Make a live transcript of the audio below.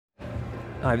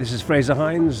Hi, this is Fraser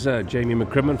Hines, Jamie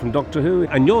McCrimmon from Doctor Who,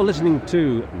 and you're listening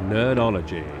to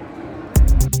Nerdology.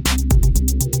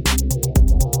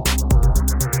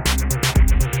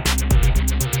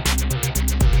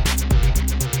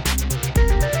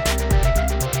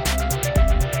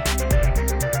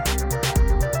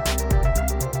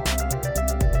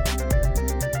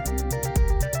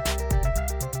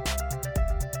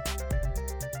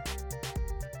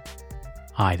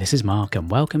 Hi, this is Mark, and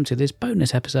welcome to this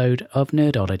bonus episode of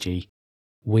Nerdology.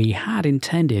 We had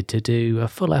intended to do a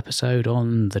full episode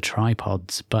on the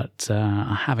tripods, but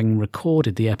having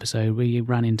recorded the episode, we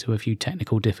ran into a few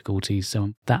technical difficulties,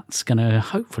 so that's going to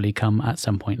hopefully come at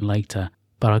some point later.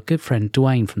 But our good friend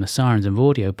Dwayne from the Sirens of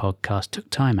Audio podcast took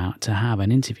time out to have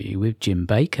an interview with Jim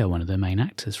Baker, one of the main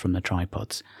actors from the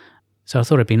tripods. So I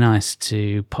thought it'd be nice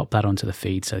to pop that onto the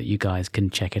feed so that you guys can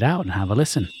check it out and have a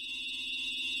listen.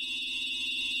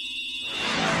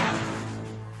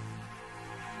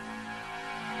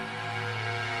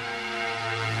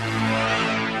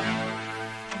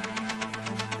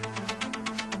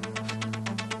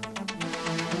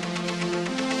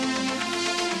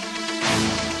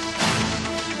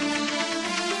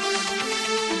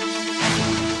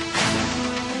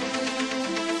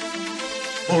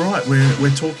 We're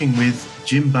talking with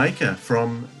Jim Baker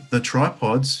from the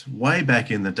Tripods way back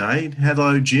in the day.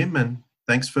 Hello, Jim, and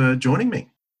thanks for joining me.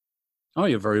 Oh,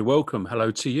 you're very welcome.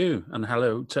 Hello to you, and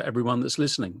hello to everyone that's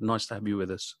listening. Nice to have you with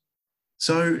us.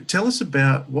 So tell us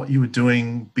about what you were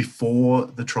doing before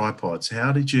the Tripods.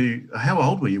 How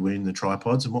old were you in the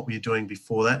Tripods, and what were you doing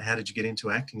before that? How did you get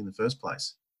into acting in the first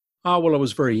place? Well, I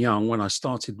was very young when I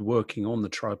started working on the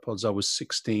Tripods. I was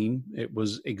 16. It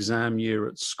was exam year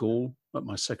at school, at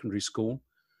my secondary school.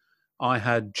 I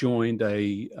had joined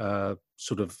a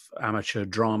sort of amateur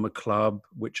drama club,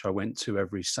 which I went to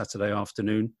every Saturday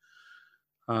afternoon.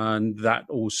 And that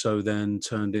also then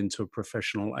turned into a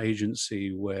professional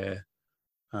agency where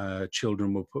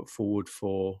children were put forward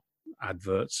for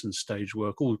adverts and stage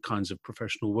work, all kinds of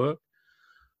professional work.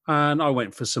 And I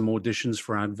went for some auditions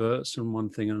for adverts and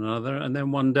one thing and another. And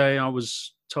then one day I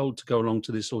was told to go along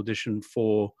to this audition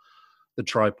for the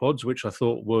Tripods, which I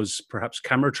thought was perhaps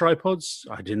camera tripods.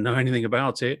 I didn't know anything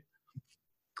about it.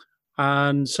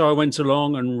 And so I went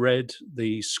along and read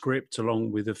the script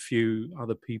along with a few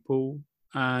other people.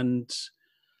 And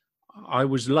I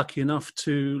was lucky enough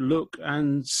to look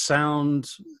and sound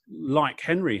like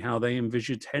Henry, how they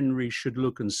envisioned Henry should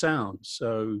look and sound.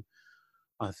 So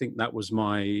I think that was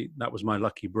my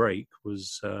lucky break.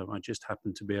 I just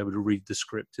happened to be able to read the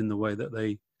script in the way that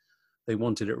they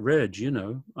wanted it read, you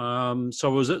know. So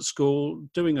I was at school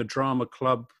doing a drama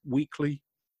club weekly.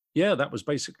 Yeah, that was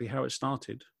basically how it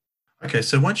started. Okay,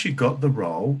 so once you got the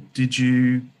role, did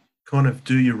you kind of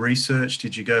do your research?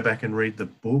 Did you go back and read the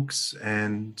books?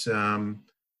 And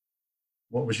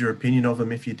what was your opinion of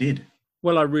them if you did?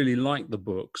 Well, I really liked the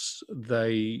books.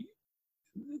 They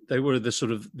were the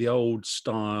sort of the old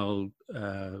style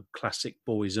classic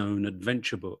boys' own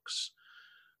adventure books,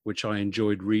 which I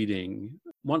enjoyed reading.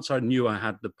 Once I knew I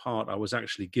had the part, I was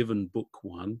actually given book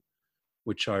one,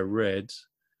 which I read.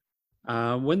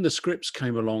 When the scripts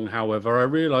came along, however, I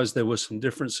realized there were some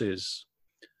differences.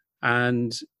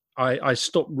 And I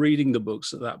stopped reading the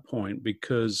books at that point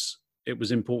because it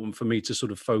was important for me to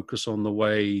sort of focus on the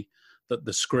way that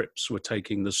the scripts were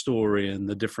taking the story and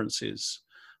the differences.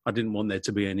 I didn't want there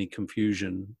to be any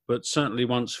confusion. But certainly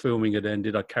once filming had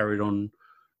ended, I carried on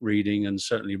reading and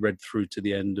certainly read through to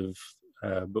the end of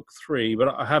book 3. But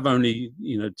I have only,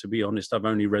 to be honest, I've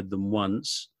only read them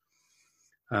once.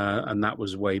 And that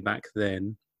was way back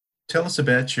then. Tell us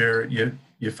about your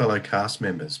fellow cast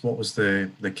members. What was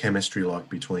the chemistry like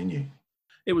between you?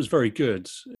 It was very good.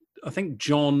 I think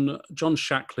John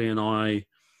Shackley and I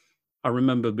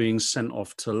remember being sent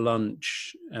off to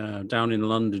lunch down in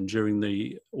London during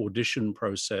the audition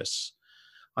process.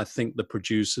 I think the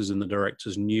producers and the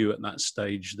directors knew at that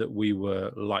stage that we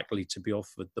were likely to be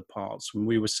offered the parts. When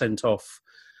we were sent off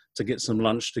to get some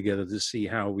lunch together to see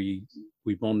how we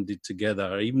bonded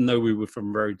together, even though we were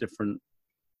from very different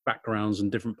backgrounds and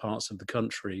different parts of the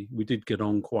country, we did get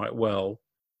on quite well.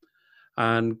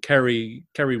 And Kerry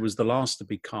was the last to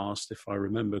be cast, if I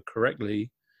remember correctly.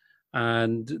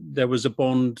 And there was a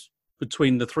bond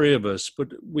between the three of us, but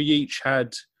we each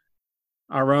had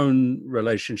our own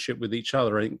relationship with each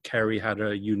other. I think Kerry had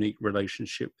a unique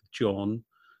relationship with John,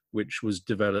 which was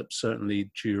developed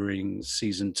certainly during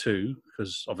season 2,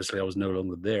 because obviously I was no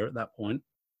longer there at that point.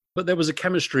 But there was a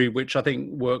chemistry which I think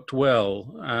worked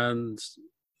well, and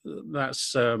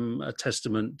that's a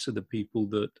testament to the people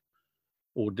that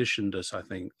auditioned us. I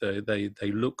think they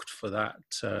looked for that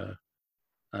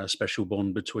special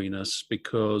bond between us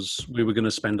because we were going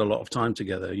to spend a lot of time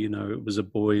together. You know, it was a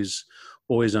boy's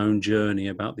own journey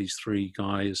about these three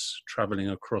guys traveling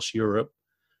across Europe.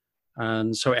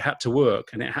 And so it had to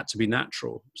work and it had to be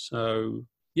natural. So,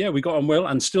 yeah, we got on well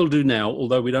and still do now,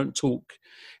 although we don't talk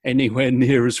anywhere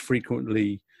near as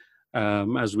frequently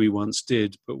as we once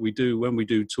did. But we do, when we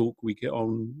do talk, we get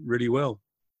on really well.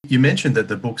 You mentioned that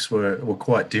the books were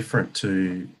quite different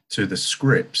to the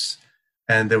scripts,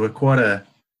 and there were quite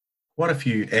a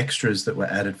few extras that were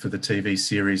added for the TV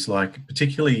series, like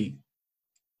particularly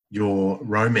your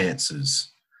romances.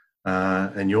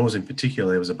 And yours in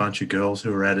particular, there was a bunch of girls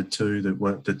who were added too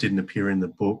that didn't appear in the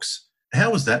books.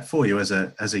 How was that for you as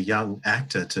a young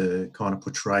actor to kind of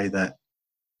portray that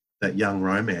young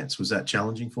romance? Was that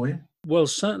challenging for you? Well,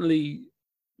 certainly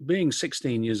being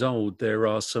 16 years old, there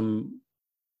are some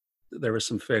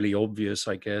fairly obvious,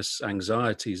 I guess,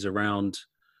 anxieties around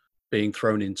being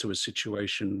thrown into a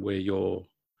situation where your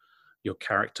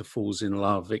character falls in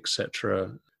love,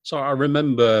 etc. So I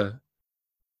remember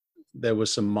there were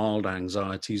some mild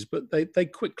anxieties, but they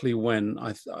quickly went.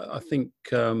 I think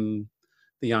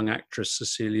the young actress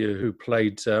Cecilia, who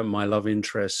played my love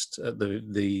interest at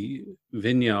the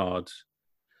Vineyard,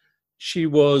 she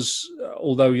was,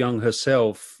 although young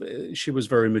herself, she was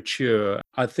very mature.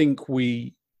 I think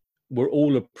we were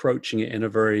all approaching it in a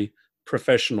very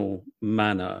professional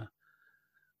manner,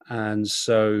 and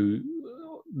so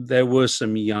there were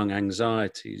some young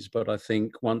anxieties. But I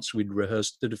think once we'd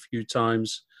rehearsed it a few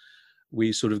times,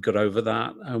 we sort of got over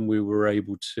that and we were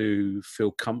able to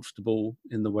feel comfortable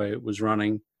in the way it was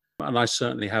running. And I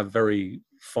certainly have very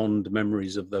fond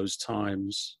memories of those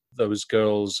times. Those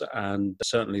girls and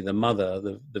certainly the mother,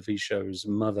 the V-Show's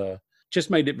mother, just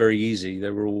made it very easy.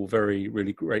 They were all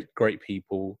really great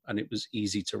people, and it was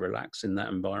easy to relax in that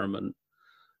environment.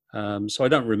 So I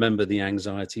don't remember the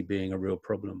anxiety being a real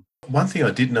problem. One thing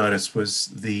I did notice was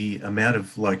the amount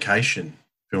of location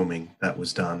filming that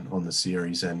was done on the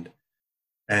series,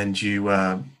 and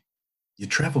you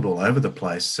travelled all over the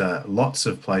place, lots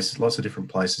of different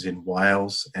places in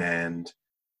Wales, and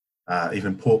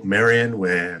even Port Merion,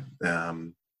 where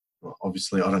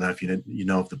obviously, I don't know if you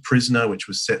know of The Prisoner, which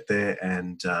was set there,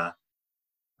 and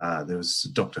there was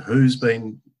Doctor Who's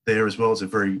been there as well. It's a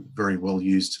very, very well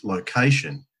used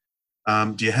location.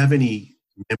 Do you have any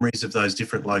memories of those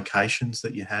different locations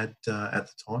that you had at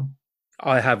the time?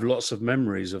 I have lots of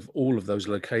memories of all of those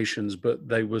locations, but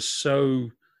they were so.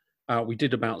 We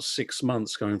did about 6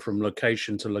 months going from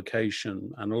location to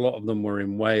location, and a lot of them were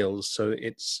in Wales. So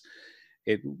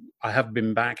I have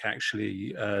been back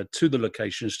actually to the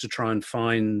locations to try and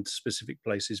find specific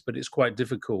places, but it's quite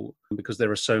difficult because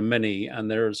there are so many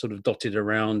and they're sort of dotted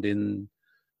around in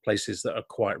places that are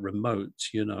quite remote,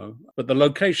 you know. But the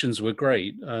locations were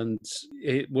great, and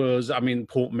it was, I mean,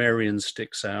 Port Merion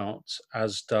sticks out,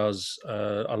 as does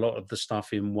a lot of the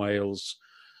stuff in Wales,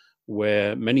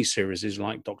 where many series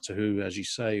like Doctor Who, as you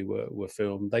say, were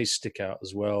filmed. They stick out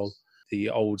as well. The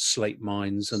old slate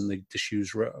mines and the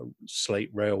disused slate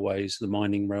railways, the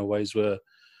mining railways, were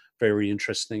very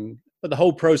interesting. But the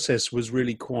whole process was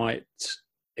really quite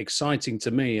exciting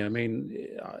to me. I mean,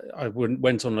 I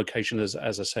went on location as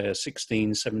I say, a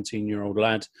 16, 17-year-old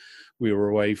lad. We were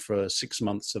away for 6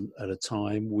 months at a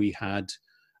time. We had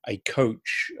a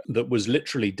coach that was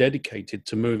literally dedicated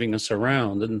to moving us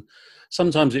around. And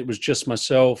sometimes it was just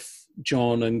myself,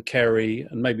 John and Kerry,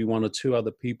 and maybe one or two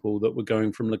other people that were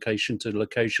going from location to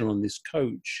location on this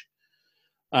coach.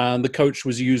 And the coach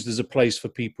was used as a place for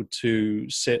people to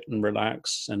sit and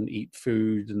relax and eat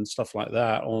food and stuff like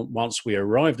that once we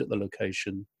arrived at the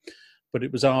location. But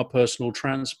it was our personal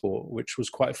transport, which was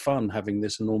quite fun, having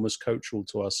this enormous coach all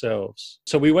to ourselves.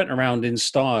 So we went around in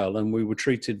style and we were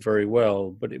treated very well,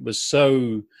 but it was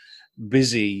so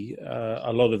busy.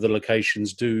 A lot of the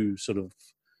locations do sort of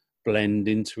blend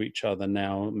into each other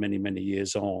now, many, many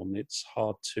years on. It's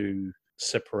hard to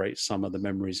separate some of the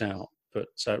memories out. But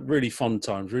really fun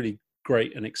times, really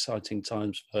great and exciting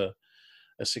times for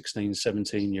a 16,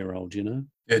 17-year-old, you know?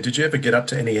 Yeah. Did you ever get up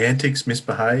to any antics,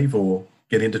 misbehave, or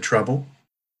get into trouble?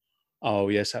 Oh,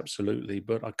 yes, absolutely.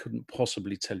 But I couldn't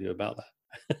possibly tell you about that.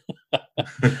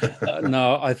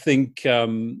 No, I think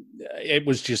it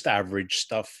was just average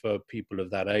stuff for people of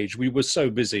that age. We were so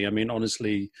busy. I mean,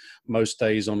 honestly, most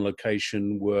days on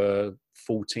location were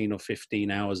 14 or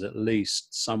 15 hours at least.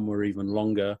 Some were even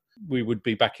longer. We would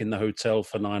be back in the hotel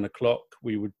for 9 o'clock.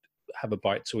 We would have a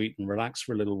bite to eat and relax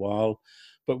for a little while.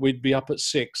 But we'd be up at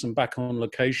 6 and back on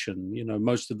location. You know,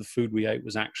 most of the food we ate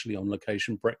was actually on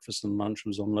location. Breakfast and lunch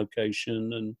was on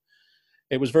location. And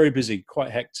it was very busy, quite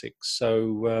hectic.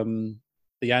 So,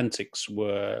 the antics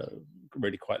were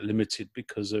really quite limited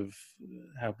because of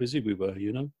how busy we were,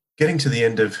 you know. Getting to the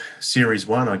end of series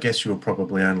 1, I guess you were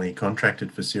probably only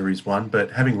contracted for series 1,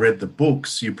 but having read the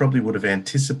books, you probably would have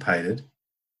anticipated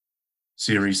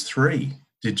series 3.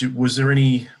 Was there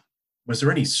any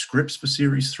scripts for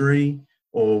series 3,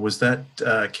 or was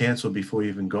that cancelled before you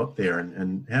even got there?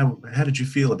 And how did you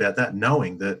feel about that,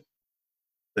 knowing that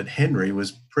Henry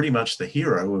was pretty much the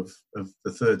hero of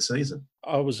the third season?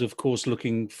 I was, of course,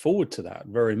 looking forward to that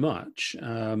very much,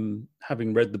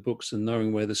 having read the books and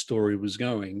knowing where the story was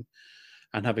going,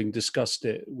 and having discussed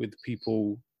it with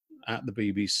people at the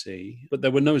BBC. But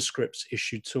there were no scripts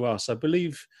issued to us. I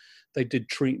believe they did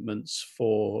treatments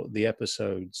for the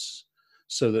episodes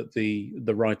so that the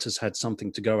writers had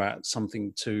something to go at,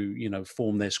 something to,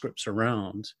 form their scripts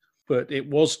around. But it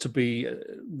was to be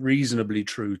reasonably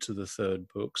true to the third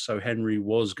book. So Henry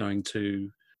was going to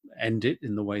end it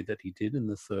in the way that he did in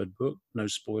the third book. No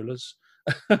spoilers.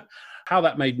 How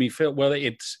that made me feel? Well,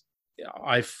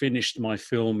 I finished my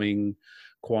filming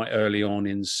quite early on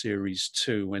in series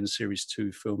 2, when series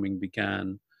 2 filming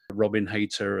began. Robin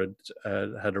Hayter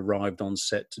had arrived on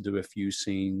set to do a few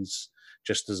scenes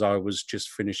just as I was just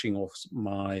finishing off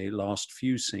my last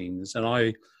few scenes. And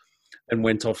I then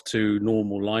went off to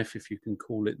normal life, if you can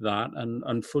call it that,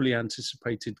 and fully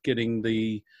anticipated getting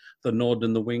the nod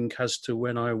and the wink as to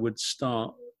when I would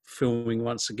start filming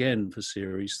once again for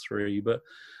series 3. But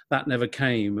that never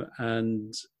came.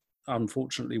 And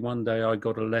unfortunately, one day I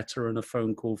got a letter and a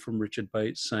phone call from Richard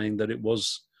Bates saying that it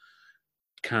was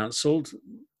cancelled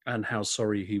and how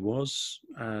sorry he was.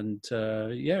 And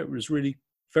it was really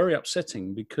very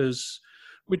upsetting, because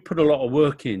we'd put a lot of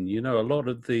work in. A lot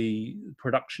of the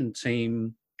production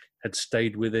team had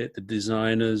stayed with it, the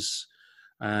designers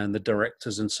and the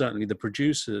directors, and certainly the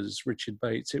producers, Richard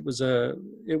Bates. It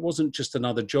wasn't just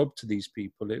another job to these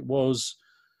people. It was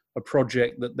a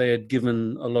project that they had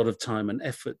given a lot of time and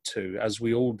effort to, as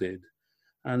we all did.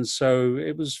 And so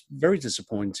it was very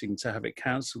disappointing to have it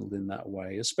cancelled in that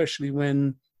way, especially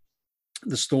when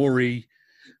the story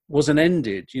wasn't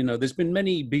ended. There's been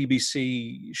many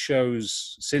BBC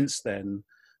shows since then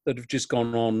that have just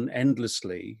gone on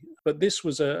endlessly, but this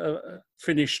was a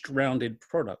finished, rounded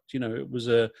product. It was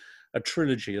a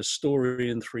trilogy, a story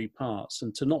in 3 parts,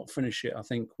 and to not finish it, I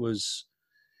think, was,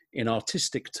 in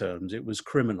artistic terms, it was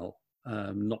criminal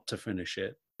not to finish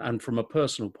it. And from a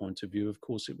personal point of view, of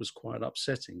course, it was quite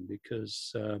upsetting,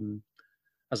 because,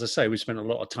 as I say, we spent a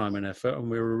lot of time and effort, and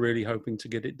we were really hoping to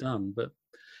get it done, but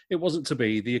it wasn't to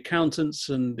be. The accountants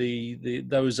and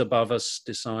those above us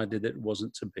decided it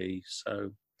wasn't to be.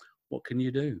 So what can you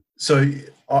do? So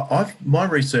my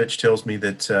research tells me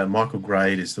that Michael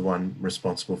Grade is the one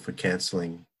responsible for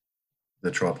cancelling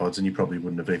the Tripods, and you probably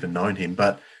wouldn't have even known him.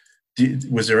 But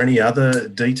was there any other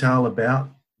detail about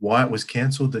why it was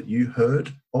cancelled that you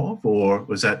heard of, or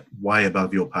was that way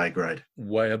above your pay grade?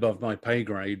 Way above my pay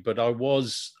grade, but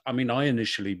I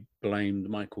initially blamed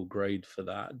Michael Grade for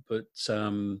that, but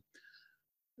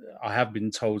I have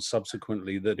been told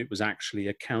subsequently that it was actually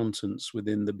accountants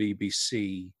within the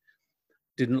BBC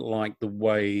didn't like the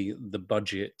way the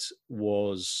budget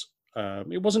was.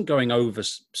 It wasn't going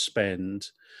overspend,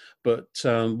 but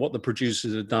what the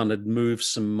producers had done had moved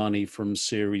some money from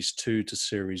series 2 to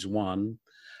series 1.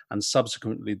 And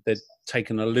subsequently, they'd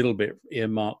taken a little bit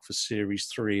earmarked for series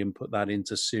 3 and put that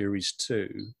into series 2.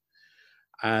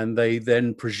 And they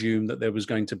then presumed that there was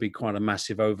going to be quite a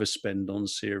massive overspend on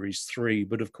series 3.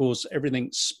 But of course, everything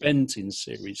spent in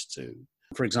series 2,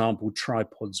 for example,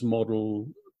 tripods model,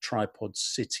 tripod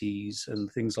cities and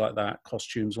things like that,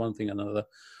 costumes, one thing or another,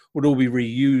 would all be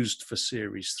reused for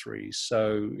series 3.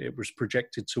 So it was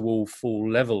projected to all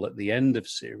full level at the end of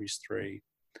series 3.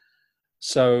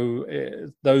 So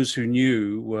those who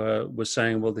knew were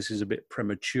saying, well, this is a bit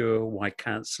premature. Why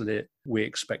cancel it? We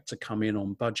expect to come in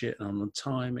on budget and on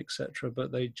time, etc.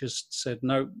 But they just said,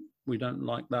 no, we don't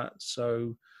like that.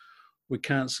 So we're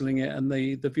cancelling it, and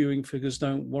the viewing figures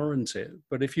don't warrant it.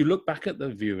 But if you look back at the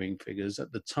viewing figures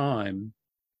at the time,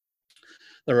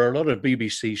 there are a lot of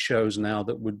BBC shows now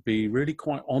that would be really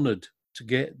quite honoured to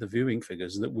get the viewing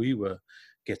figures that we were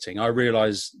getting. I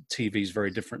realise TV is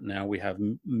very different now. We have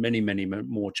many, many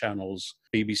more channels.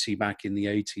 BBC back in the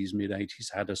 80s,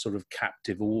 mid-80s, had a sort of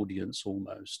captive audience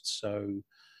almost. So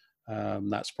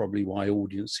that's probably why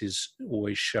audiences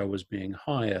always show as being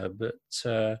higher. But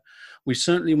we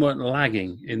certainly weren't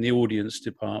lagging in the audience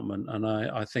department. And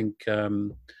I think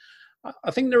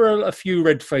there are a few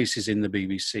red faces in the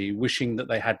BBC wishing that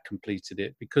they had completed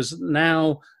it, because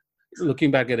now, looking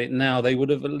back at it now, they would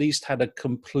have at least had a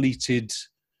completed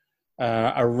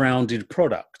a rounded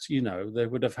product. You know, they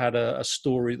would have had a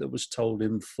story that was told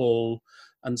in full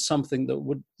and something that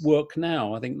would work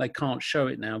now. I think they can't show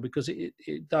it now because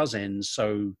it does end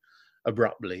so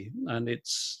abruptly, and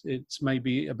it's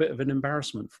maybe a bit of an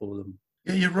embarrassment for them.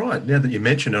 Yeah, you're right. Now that you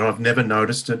mention it, I've never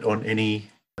noticed it on any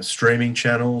streaming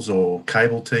channels or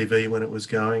cable TV when it was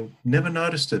going. Never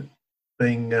noticed it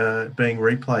being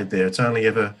replayed there. It's only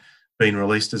ever been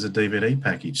released as a DVD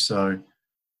package. So,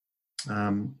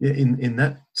 yeah, in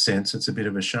that sense, it's a bit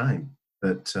of a shame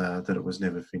that it was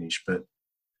never finished. But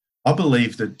I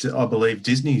believe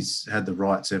Disney's had the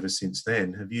rights ever since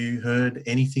then. Have you heard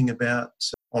anything about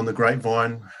on the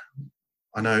grapevine?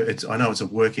 I know it's a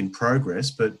work in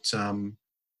progress, but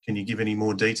can you give any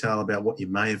more detail about what you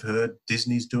may have heard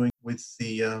Disney's doing with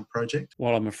the project?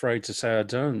 Well, I'm afraid to say I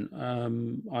don't.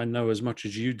 I know as much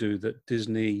as you do that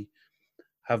Disney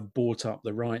have bought up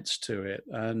the rights to it.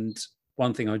 And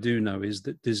one thing I do know is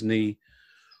that Disney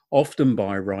often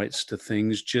buy rights to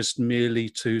things just merely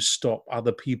to stop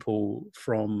other people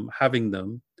from having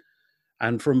them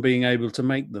and from being able to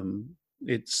make them.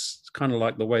 It's kind of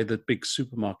like the way that big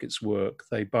supermarkets work.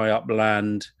 They buy up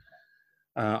land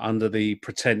under the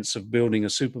pretense of building a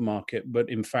supermarket, but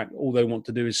in fact, all they want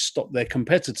to do is stop their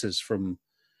competitors from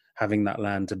having that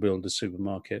land to build a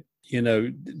supermarket. You know,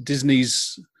 Disney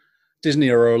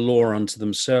are a law unto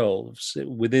themselves.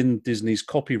 Within Disney's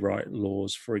copyright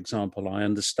laws, for example, I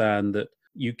understand that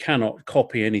you cannot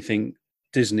copy anything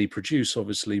Disney produce,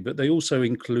 obviously, but they also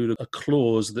include a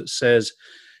clause that says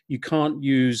you can't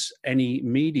use any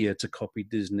media to copy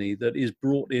Disney that is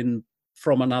brought in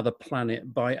from another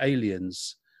planet by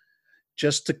aliens,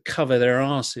 just to cover their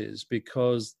asses,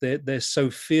 because they're so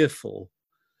fearful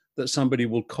that somebody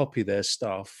will copy their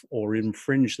stuff or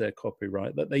infringe their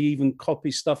copyright that they even copy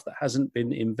stuff that hasn't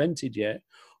been invented yet,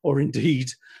 or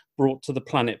indeed brought to the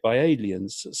planet by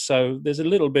aliens. So there's a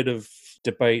little bit of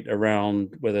debate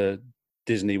around whether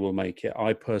Disney will make it.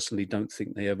 I personally don't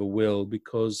think they ever will,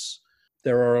 because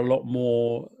there are a lot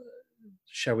more,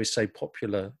 shall we say,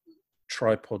 popular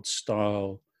tripod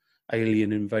style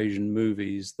alien invasion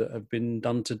movies that have been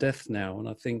done to death now. And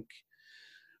I think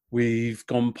we've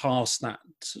gone past that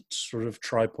sort of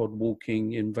tripod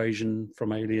walking invasion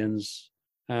from aliens,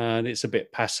 and it's a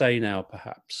bit passé now,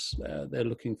 perhaps. They're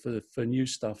looking for new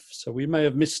stuff. So we may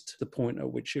have missed the point at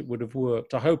which it would have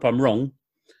worked. I hope I'm wrong,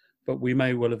 but we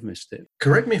may well have missed it.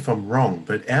 Correct me if I'm wrong,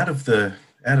 but out of the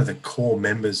core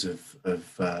members of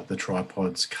the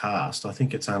Tripods cast, I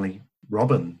think it's only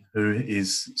Robin who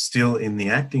is still in the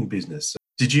acting business.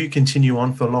 Did you continue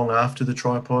on for long after the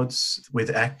Tripods with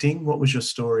acting? What was your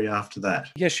story after that?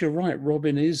 Yes, you're right.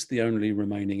 Robin is the only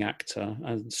remaining actor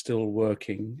and still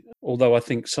working. Although I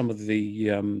think some of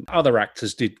the other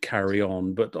actors did carry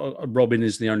on, but Robin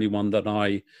is the only one that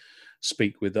I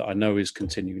speak with that I know is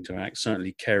continuing to act.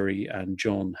 Certainly Kerry and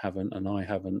John haven't, and I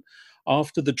haven't.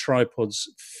 After the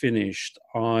Tripods finished,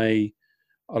 I,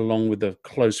 along with a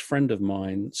close friend of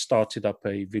mine, started up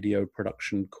a video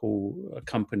production a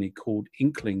company called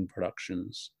Inkling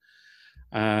Productions,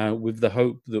 with the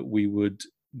hope that we would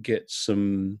get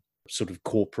some sort of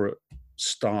corporate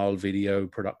style video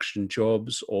production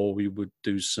jobs, or we would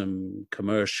do some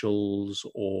commercials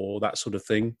or that sort of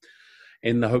thing,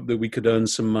 in the hope that we could earn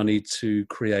some money to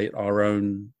create our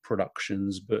own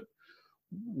productions. But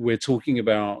we're talking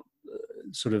about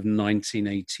sort of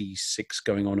 1986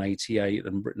 going on 88,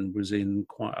 and Britain was in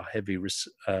quite a heavy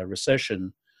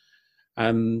recession,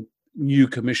 and new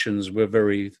commissions were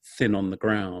very thin on the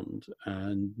ground,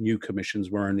 and new commissions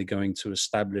were only going to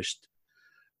established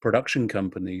production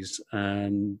companies,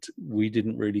 and we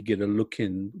didn't really get a look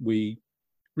in. We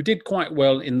did quite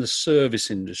well in the service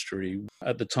industry.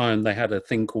 At the time, they had a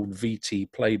thing called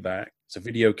VT Playback. It's a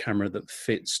video camera that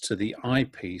fits to the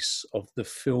eyepiece of the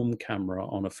film camera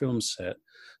on a film set,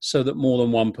 so that more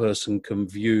than one person can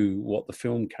view what the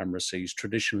film camera sees.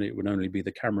 Traditionally, it would only be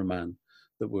the cameraman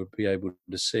that would be able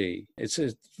to see. It's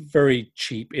a very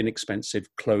cheap, inexpensive,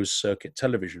 closed-circuit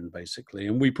television, basically.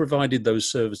 And we provided those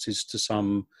services to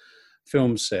some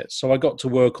film sets. So I got to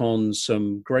work on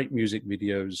some great music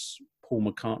videos, Paul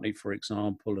McCartney, for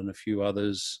example, and a few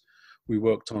others. We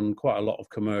worked on quite a lot of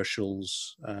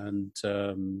commercials, and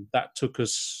that took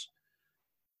us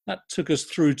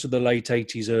through to the late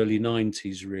 80s, early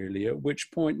 90s, really, at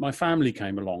which point my family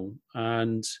came along,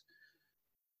 and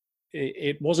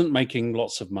it wasn't making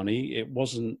lots of money.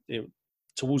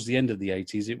 Towards the end of the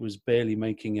 80s, it was barely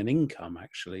making an income,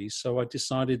 actually. So I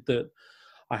decided that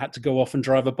I had to go off and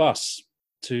drive a bus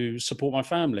to support my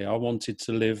family. I wanted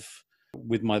to live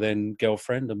with my then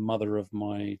girlfriend and mother of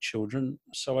my children.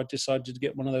 So I decided to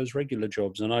get one of those regular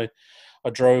jobs. And I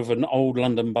drove an old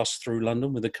London bus through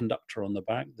London with a conductor on the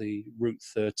back, the Route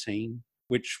 13,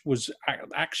 which was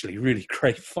actually really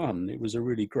great fun. It was a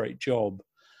really great job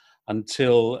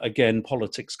until, again,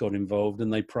 politics got involved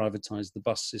and they privatized the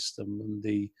bus system and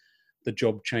the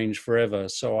job changed forever.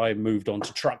 So I moved on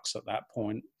to trucks at that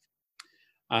point.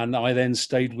 And I then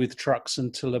stayed with trucks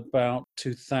until about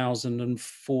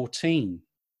 2014.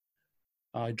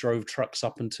 I drove trucks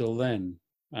up until then.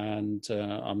 And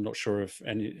I'm not sure if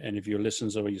any of your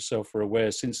listeners or yourself are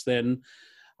aware, since then,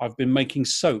 I've been making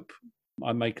soap.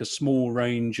 I make a small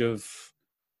range of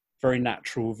very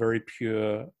natural, very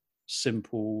pure,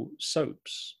 simple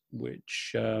soaps,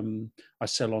 which I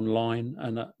sell online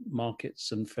and at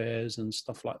markets and fairs and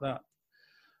stuff like that.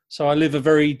 So I live a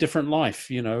very different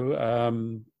life, you know.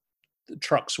 The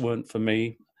trucks weren't for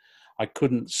me. I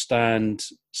couldn't stand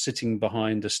sitting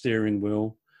behind a steering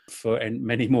wheel for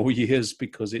many more years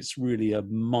because it's really a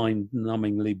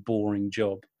mind-numbingly boring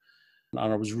job.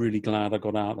 And I was really glad I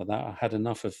got out of that. I had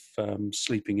enough of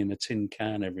sleeping in a tin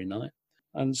can every night.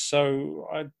 And so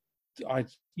I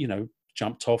you know,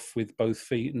 jumped off with both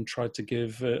feet and tried to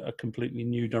give a completely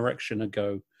new direction a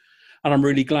go. And I'm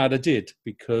really glad I did,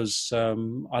 because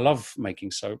I love making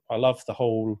soap. I love the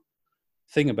whole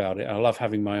thing about it. I love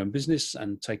having my own business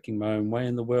and taking my own way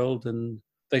in the world. And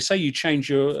they say you change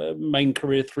your main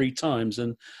career 3 times.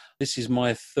 And this is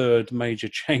my 3rd major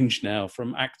change now,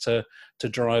 from actor to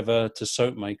driver to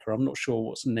soap maker. I'm not sure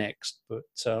what's next, but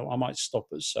I might stop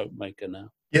as soap maker now.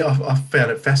 Yeah, I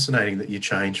found it fascinating that you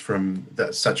changed from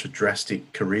that, such a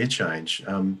drastic career change.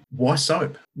 Why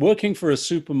soap? Working for a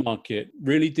supermarket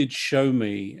really did show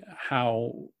me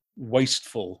how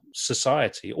wasteful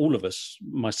society, all of us,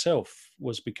 myself,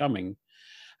 was becoming,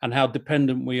 and how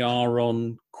dependent we are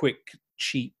on quick,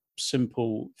 cheap,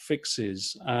 simple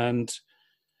fixes. And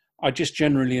I just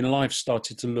generally in life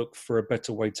started to look for a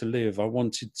better way to live. I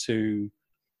wanted to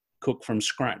cook from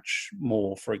scratch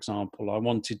more, for example. I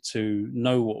wanted to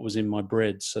know what was in my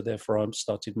bread, so therefore I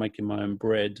started making my own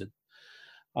bread.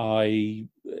 I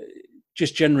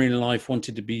just generally in life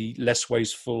wanted to be less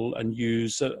wasteful and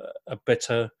use a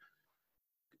better,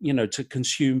 you know, to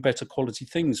consume better quality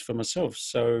things for myself.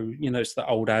 So, you know, it's the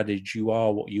old adage, you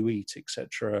are what you eat,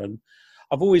 etc. And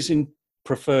I've always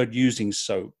preferred using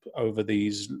soap over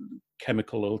these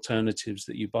chemical alternatives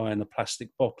that you buy in a plastic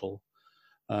bottle.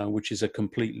 Which is a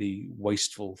completely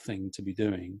wasteful thing to be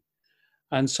doing.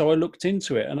 And so I looked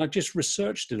into it and I just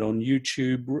researched it on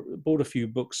YouTube, bought a few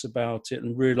books about it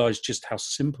and realized just how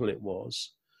simple it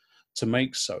was to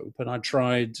make soap. And I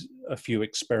tried a few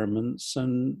experiments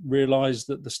and realized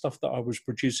that the stuff that I was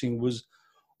producing was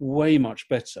way much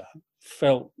better,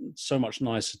 felt so much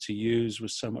nicer to use,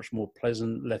 was so much more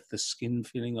pleasant, left the skin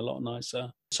feeling a lot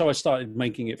nicer. So I started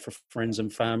making it for friends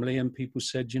and family, and people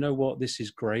said, you know what, this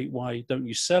is great, why don't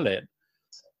you sell it?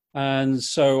 And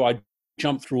so I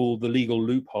jumped through all the legal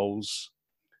loopholes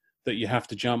that you have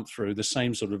to jump through, the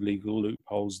same sort of legal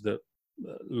loopholes that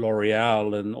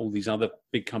L'Oreal and all these other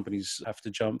big companies have to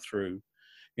jump through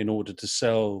in order to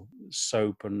sell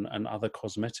soap and other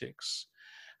cosmetics.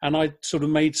 And I sort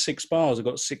of made 6 bars. I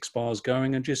got 6 bars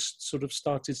going and just sort of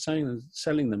started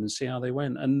selling them and see how they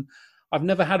went. And I've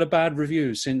never had a bad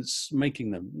review since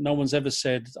making them. No one's ever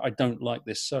said, I don't like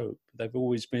this soap. They've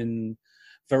always been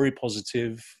very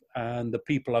positive. And the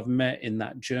people I've met in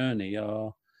that journey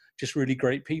are just really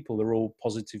great people. They're all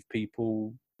positive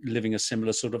people living a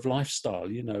similar sort of lifestyle.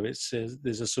 You know,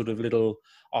 there's a sort of little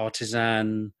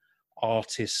artisan,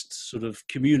 artist sort of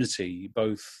community,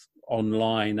 both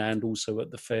online and also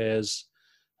at the fairs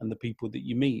and the people that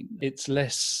you meet. It's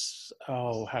less,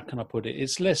 how can I put it?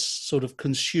 It's less sort of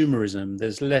consumerism.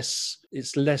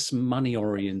 It's less money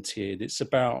oriented. It's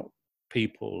about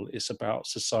people. It's about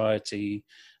society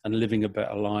and living a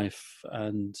better life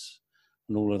and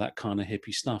all of that kind of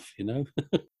hippie stuff, you know?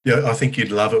 Yeah, I think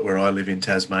you'd love it where I live in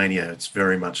Tasmania. It's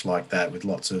very much like that, with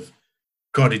lots of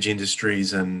cottage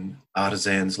industries and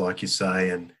artisans, like you say,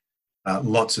 and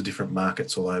lots of different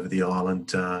markets all over the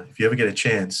island. If you ever get a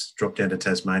chance, drop down to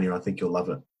Tasmania. I think you'll love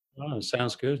it. Oh,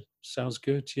 sounds good. Sounds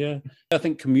good, yeah. I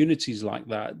think communities like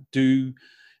that do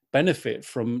benefit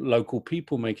from local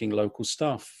people making local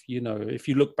stuff. You know, if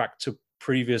you look back to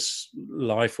previous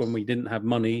life when we didn't have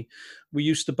money, we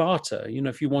used to barter. You know,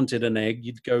 if you wanted an egg,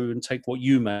 you'd go and take what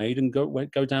you made and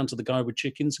go down to the guy with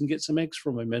chickens and get some eggs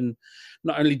from him. And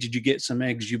not only did you get some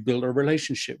eggs, you built a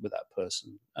relationship with that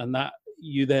person, and that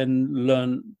you then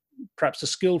learn perhaps a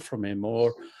skill from him,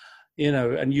 or, you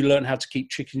know, and you learn how to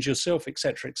keep chickens yourself,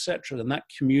 etc., etc. And that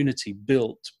community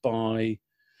built by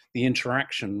the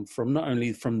interaction from not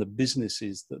only from the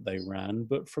businesses that they ran,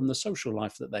 but from the social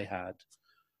life that they had.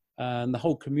 And the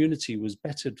whole community was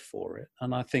bettered for it.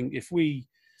 And I think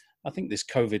I think this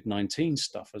COVID-19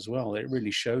 stuff as well, it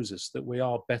really shows us that we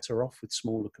are better off with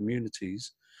smaller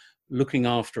communities, looking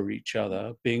after each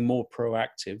other, being more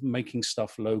proactive, making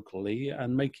stuff locally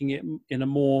and making it in a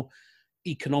more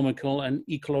economical and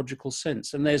ecological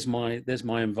sense. And there's my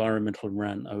environmental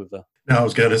rant over. No, I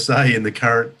was going to say, in the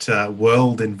current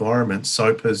world environment,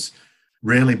 soap has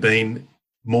rarely been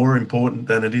more important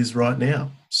than it is right now.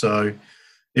 So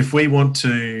if we want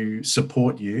to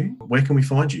support you, where can we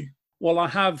find you? Well, I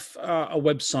have a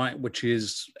website which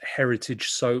is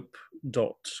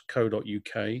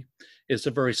heritagesoap.co.uk. It's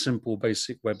a very simple,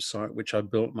 basic website which I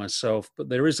built myself, but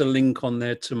there is a link on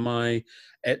there to my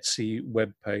Etsy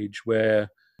webpage where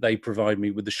they provide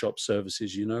me with the shop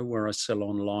services, where I sell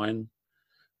online.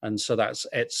 And so that's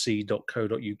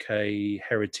etsy.co.uk,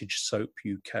 Heritage Soap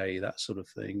UK, that sort of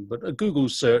thing. But a Google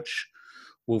search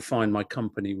will find my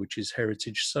company, which is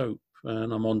Heritage Soap.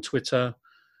 And I'm on Twitter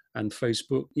and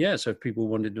Facebook. Yeah, so if people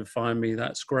wanted to find me,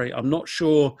 that's great. I'm not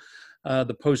sure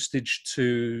the postage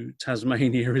to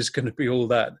Tasmania is going to be all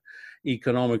that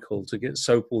economical to get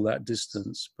soap all that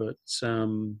distance. But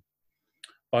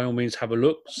by all means, have a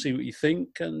look, see what you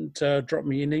think, and drop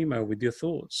me an email with your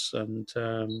thoughts. And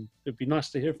it'd be nice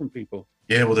to hear from people.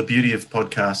 Yeah, well, the beauty of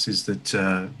podcasts is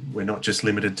that we're not just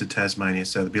limited to Tasmania,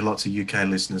 so there'll be lots of UK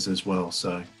listeners as well.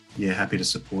 So, yeah, happy to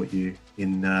support you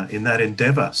in that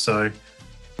endeavour. So,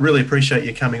 really appreciate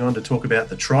you coming on to talk about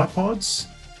the tripods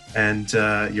and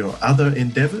your other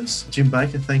endeavours. Jim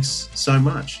Baker, thanks so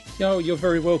much. Oh, you're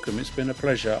very welcome. It's been a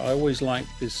pleasure. I always like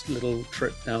this little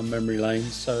trip down memory lane,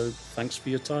 so thanks for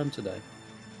your time today.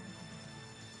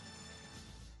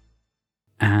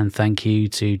 And thank you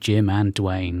to Jim and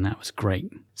Dwayne. That was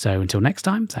great. So until next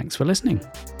time, thanks for listening.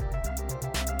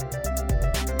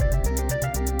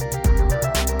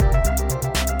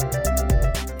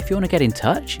 If you want to get in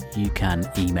touch, you can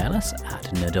email us at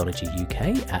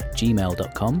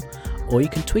nerdologyuk@gmail.com, or you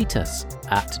can tweet us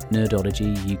at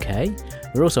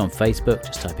nerdologyuk. We're also on Facebook,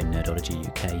 just type in Nerdology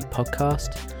UK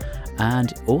podcast.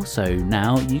 And also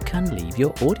now you can leave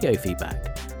your audio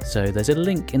feedback. So there's a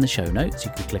link in the show notes,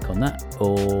 you can click on that,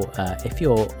 or if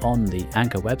you're on the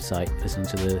Anchor website listening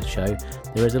to the show,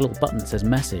 there is a little button that says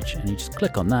message, and you just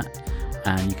click on that,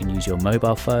 and you can use your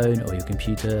mobile phone or your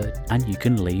computer, and you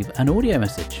can leave an audio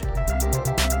message.